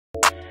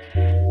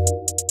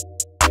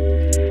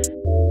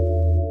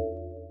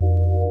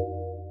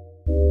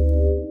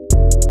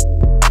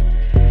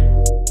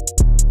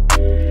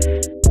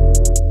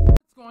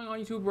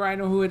YouTuber, I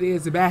know who it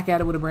is. Back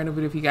at it with a brand new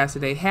video for you guys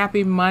today.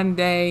 Happy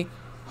Monday.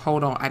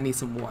 Hold on, I need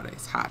some water.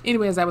 It's hot.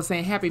 Anyway, as I was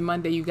saying, happy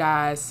Monday, you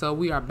guys. So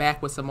we are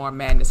back with some more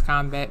Madness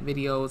Combat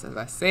videos, as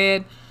I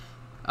said.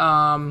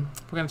 We're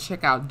gonna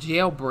check out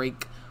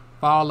Jailbreak,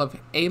 Fall of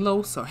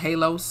Helios or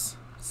Helios.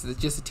 This is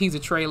just a teaser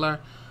trailer.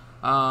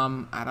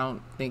 I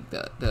don't think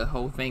the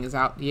whole thing is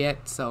out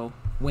yet. So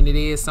when it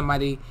is,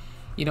 somebody,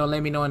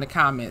 let me know in the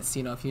comments.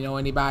 If you know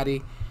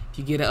anybody, if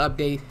you get an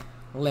update,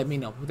 let me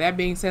know. With that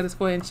being said, let's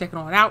go ahead and check it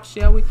on out,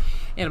 shall we?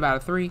 In about a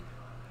 3,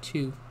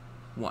 2,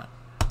 1.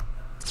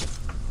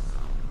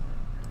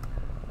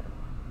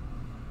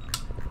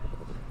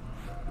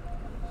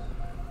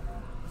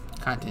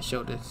 Content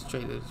showed this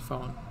straight to the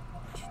phone.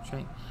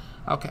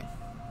 Okay.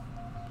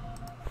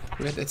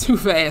 We read that too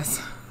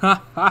fast.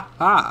 Ha ha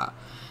ha.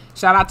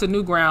 Shout out to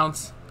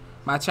Newgrounds,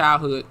 my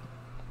childhood.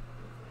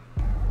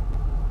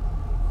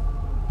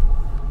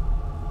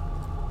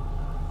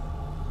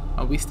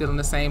 Are we still in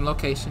the same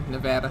location,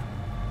 Nevada?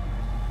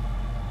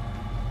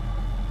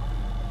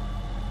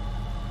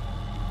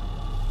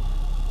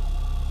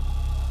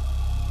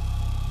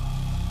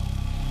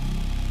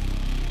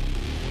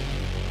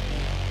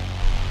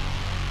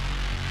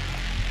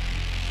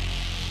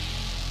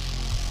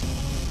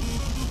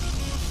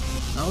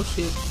 Oh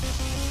shit.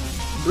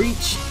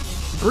 Breach.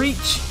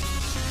 Breach.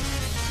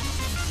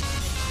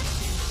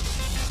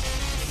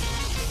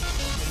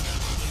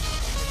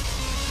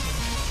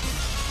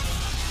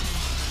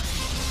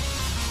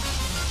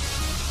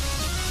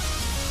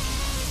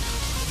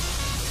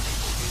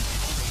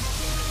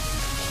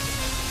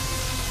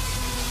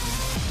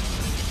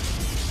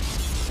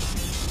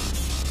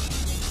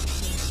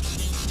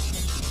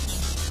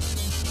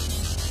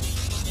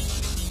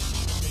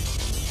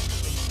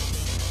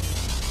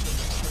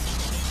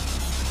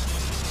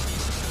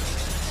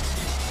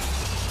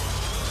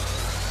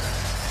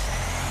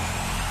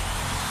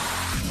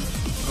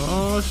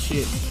 Oh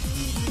shit.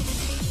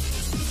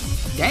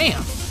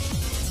 Damn.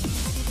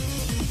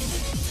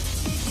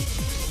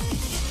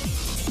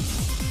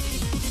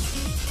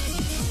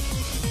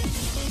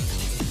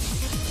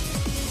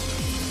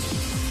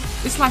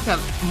 It's like a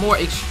more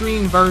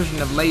extreme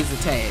version of laser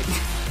tag.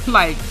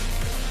 Like,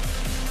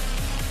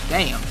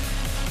 damn.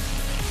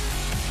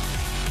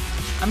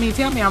 I mean,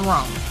 tell me I'm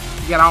wrong.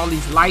 You got all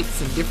these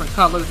lights and different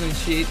colors and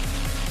shit.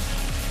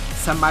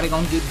 Somebody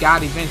gonna get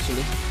got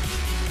eventually.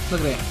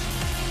 Look at that.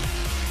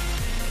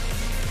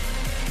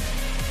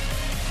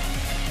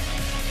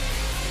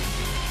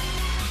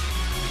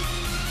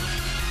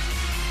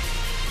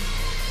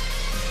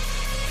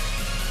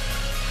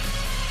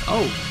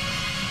 Oh.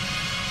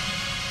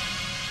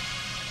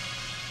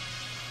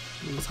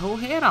 Blew his whole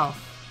head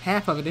off.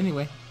 Half of it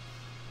anyway.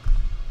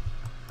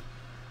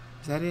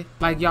 Is that it?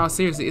 Like, y'all,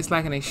 seriously, it's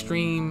like an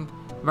extreme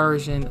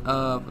version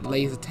of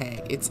laser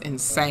tag. It's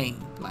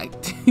insane. Like,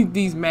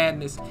 these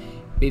madness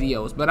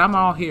videos. But I'm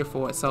all here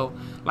for it. So,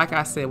 like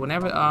I said,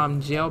 whenever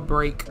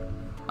Jailbreak,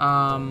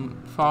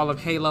 Fall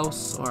of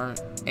Helios or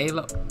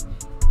Helios,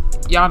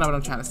 y'all know what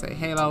I'm trying to say.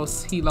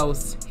 Helios.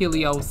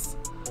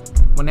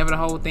 Whenever the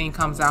whole thing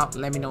comes out,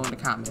 let me know in the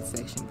comment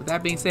section. With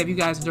that being said, if you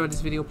guys enjoyed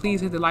this video,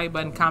 please hit the like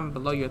button, comment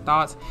below your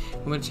thoughts.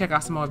 We're going to check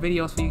out some more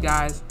videos for you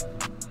guys.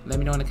 Let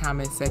me know in the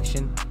comment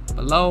section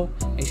below.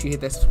 Make sure you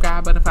hit that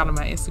subscribe button, follow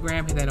my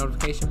Instagram, hit that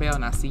notification bell,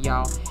 and I'll see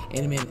y'all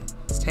in a minute.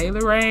 It's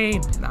Taylor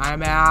Rain, and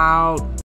I'm out.